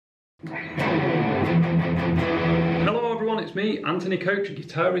Hello everyone, it's me, Anthony Coach,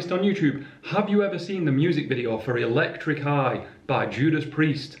 guitarist on YouTube. Have you ever seen the music video for Electric Eye by Judas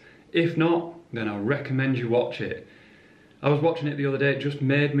Priest? If not, then I recommend you watch it. I was watching it the other day, it just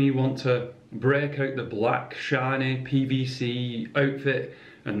made me want to break out the black, shiny PVC outfit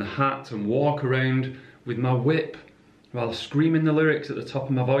and the hat and walk around with my whip while screaming the lyrics at the top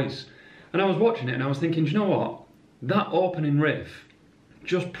of my voice. And I was watching it and I was thinking, do you know what? That opening riff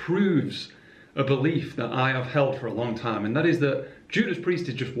just proves a belief that I have held for a long time, and that is that Judas Priest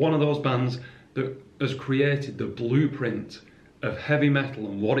is just one of those bands that has created the blueprint of heavy metal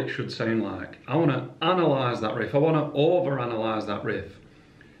and what it should sound like. I want to analyse that riff, I want to over-analyse that riff,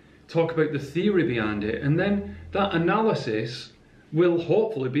 talk about the theory behind it, and then that analysis will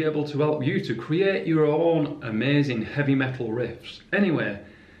hopefully be able to help you to create your own amazing heavy metal riffs. Anyway,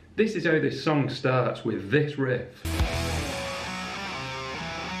 this is how this song starts, with this riff.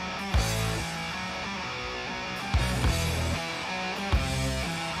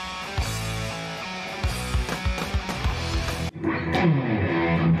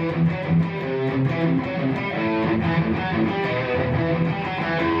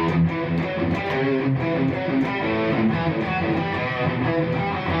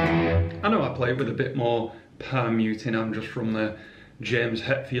 I know I play with a bit more palm muting, I'm just from the James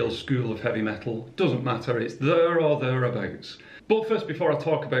Hetfield school of heavy metal. Doesn't matter, it's there or thereabouts. But first, before I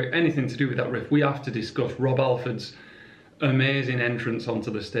talk about anything to do with that riff, we have to discuss Rob Alford's amazing entrance onto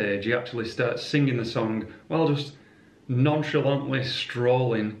the stage. He actually starts singing the song while just nonchalantly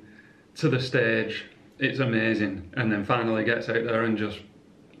strolling to the stage. It's amazing. And then finally gets out there and just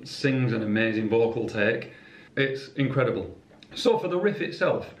sings an amazing vocal take. It's incredible. So for the riff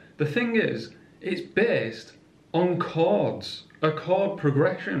itself, the thing is, it's based on chords, a chord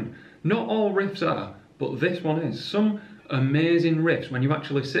progression. Not all riffs are, but this one is. Some amazing riffs, when you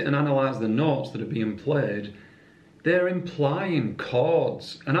actually sit and analyse the notes that are being played, they're implying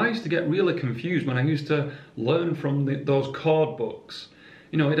chords. And I used to get really confused when I used to learn from those chord books.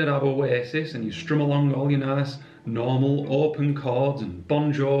 You know, it'd have Oasis and you strum along all your nice, normal, open chords and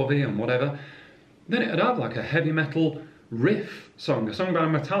Bon Jovi and whatever. Then it'd have like a heavy metal riff song, a song by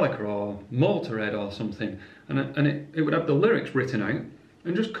Metallica or Motorhead or something, and it would have the lyrics written out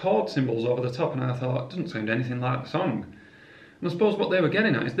and just chord symbols over the top, and I thought, it doesn't sound anything like the song. And I suppose what they were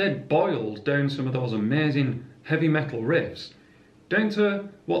getting at is they'd boiled down some of those amazing heavy metal riffs down to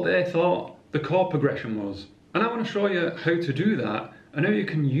what they thought the chord progression was. And I want to show you how to do that and how you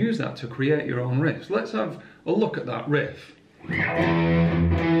can use that to create your own riffs. Let's have a look at that riff.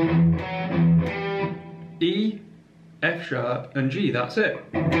 E, F sharp and G, that's it.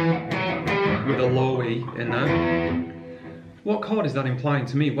 With a low E in there. What chord is that implying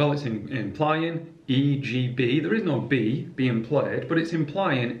to me? Well, it's implying E, G, B. There is no B being played, but it's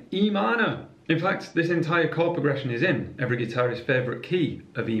implying E minor. In fact, this entire chord progression is in every guitarist's favourite key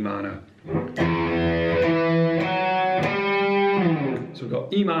of E minor. So we've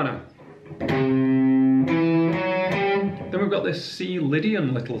got E minor. Then we've got this C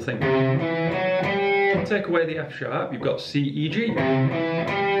Lydian little thing. Take away the F sharp, you've got C, E, G.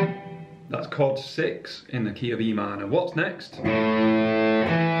 That's chord 6 in the key of E minor. What's next?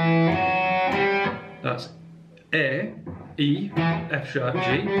 That's A, E, F sharp,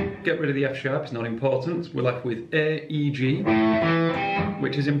 G. Get rid of the F sharp, it's not important. We're left with A, E, G,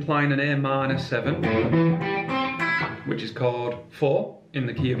 which is implying an A minor 7, which is chord 4 in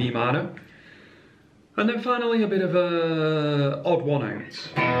the key of E minor. And then finally a bit of a odd one out.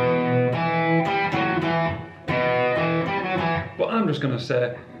 But I'm just going to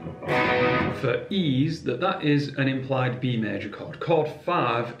say, for ease, that is an implied B major chord. Chord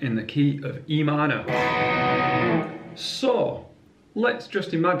 5 in the key of E minor. So, let's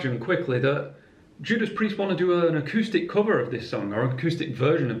just imagine quickly that Judas Priest want to do an acoustic cover of this song, or an acoustic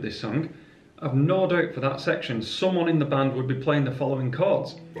version of this song. I've no doubt for that section, someone in the band would be playing the following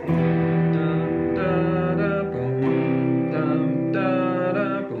chords.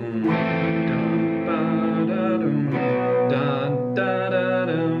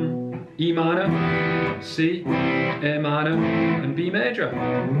 E minor, C, A minor and B major.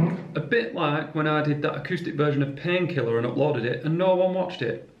 A bit like when I did that acoustic version of Painkiller and uploaded it and no one watched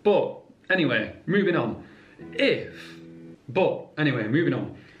it. But anyway, moving on.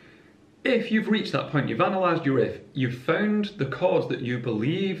 If you've reached that point, you've analysed your riff, you've found the chords that you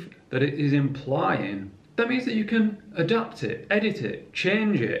believe that it is implying, that means that you can adapt it, edit it,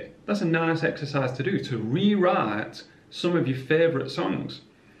 change it. That's a nice exercise to do, to rewrite some of your favourite songs.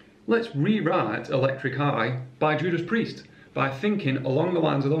 Let's rewrite Electric Eye by Judas Priest by thinking along the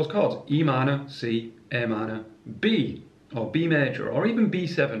lines of those chords. E minor, C, A minor, B, or B major, or even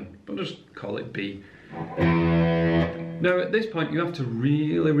B7. But just call it B. Now at this point you have to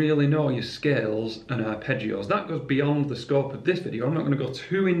really know your scales and arpeggios. That goes beyond the scope of this video. I'm not going to go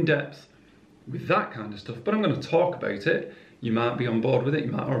too in depth with that kind of stuff, but I'm going to talk about it. You might be on board with it,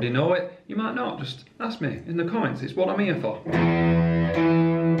 you might already know it, you might not. Just ask me in the comments, it's what I'm here for.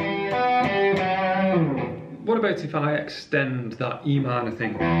 What about if I extend that E minor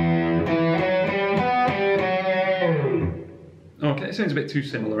thing? Okay, it sounds a bit too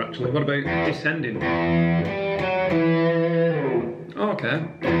similar actually. What about descending? Okay.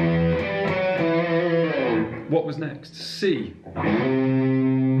 What was next? C.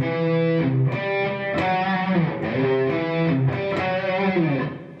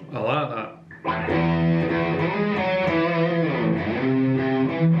 I like that.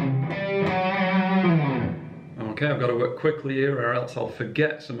 Okay, I've got to work quickly here or else I'll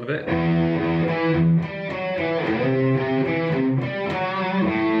forget some of it.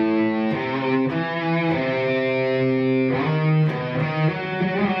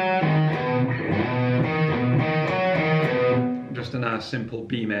 Just a nice simple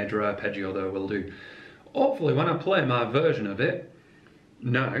B major arpeggio there will do. Hopefully when I play my version of it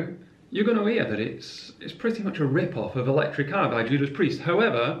now, you're going to hear that it's pretty much a rip-off of Electric Eye by Judas Priest.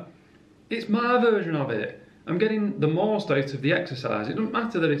 However, it's my version of it. I'm getting the most out of the exercise. It doesn't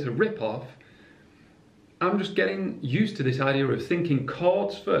matter that it's a rip-off. I'm just getting used to this idea of thinking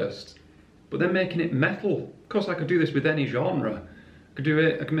chords first, but then making it metal. Of course, I could do this with any genre. I could do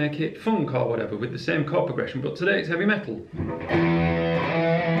it, I could make it funk or whatever with the same chord progression, but today it's heavy metal.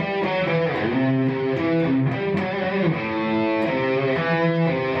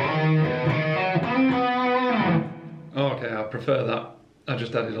 Okay, I prefer that. I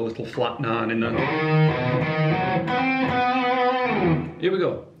just added a little flat 9 in there. Here we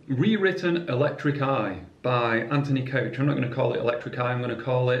go. Rewritten Electric Eye by Anthony Couch. I'm not going to call it Electric Eye, I'm going to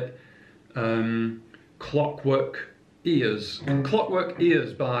call it Clockwork Ears. Clockwork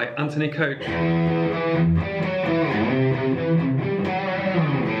Ears by Anthony Couch.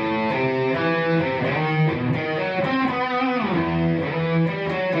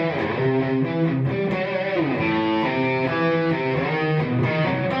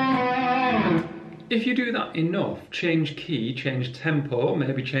 If you do that enough, change key, change tempo,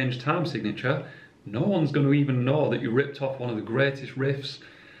 maybe change time signature, no one's going to even know that you ripped off one of the greatest riffs,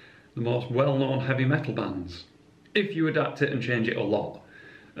 the most well-known heavy metal bands. If you adapt it and change it a lot.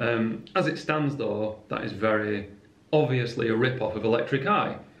 As it stands though, that is very obviously a rip-off of Electric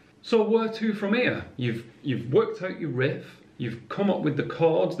Eye. So where to from here? You've worked out your riff, you've come up with the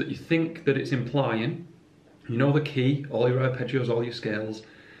chords that you think that it's implying, you know the key, all your arpeggios, all your scales.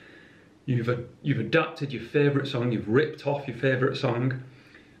 You've adapted your favourite song, you've ripped off your favourite song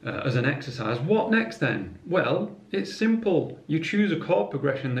as an exercise. What next then? Well, it's simple. You choose a chord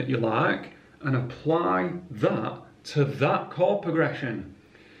progression that you like and apply that to that chord progression.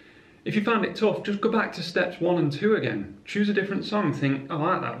 If you find it tough, just go back to steps 1 and 2 again. Choose a different song, think, I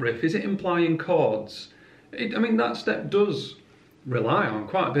like that riff, is it implying chords? I mean, that step does rely on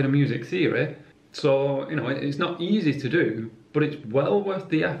quite a bit of music theory, so, you know, it's not easy to do, but it's well worth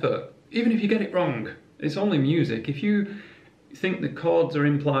the effort. Even if you get it wrong, it's only music. If you think the chords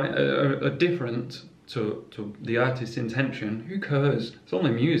are different to the artist's intention, who cares? It's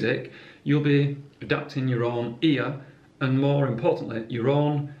only music. You'll be adapting your own ear and, more importantly, your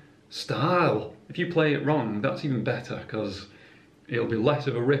own style. If you play it wrong, that's even better because it'll be less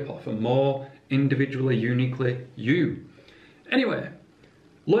of a rip-off and more individually, uniquely you. Anyway,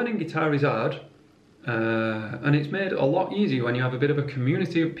 learning guitar is hard. And it's made a lot easier when you have a bit of a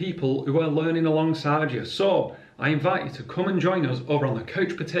community of people who are learning alongside you. So I invite you to come and join us over on the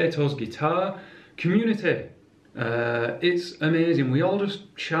Couch Potatoes guitar community. It's amazing. We all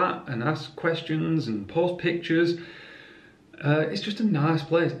just chat and ask questions and post pictures. It's just a nice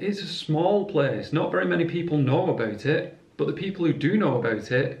place. It's a small place. Not very many people know about it, but the people who do know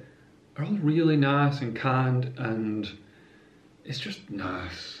about it are all really nice and kind, and it's just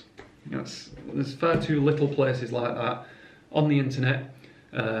nice. There's far too little places like that on the internet.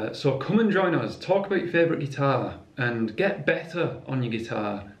 So come and join us, talk about your favourite guitar and get better on your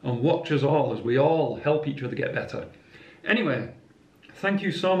guitar, and watch us all as we all help each other get better. Anyway, thank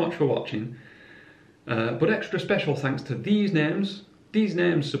you so much for watching, but extra special thanks to these names. These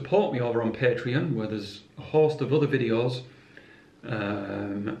names support me over on Patreon, where there's a host of other videos,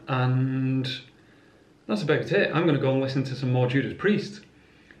 and that's about it. I'm going to go and listen to some more Judas Priest.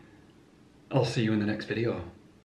 I'll see you in the next video.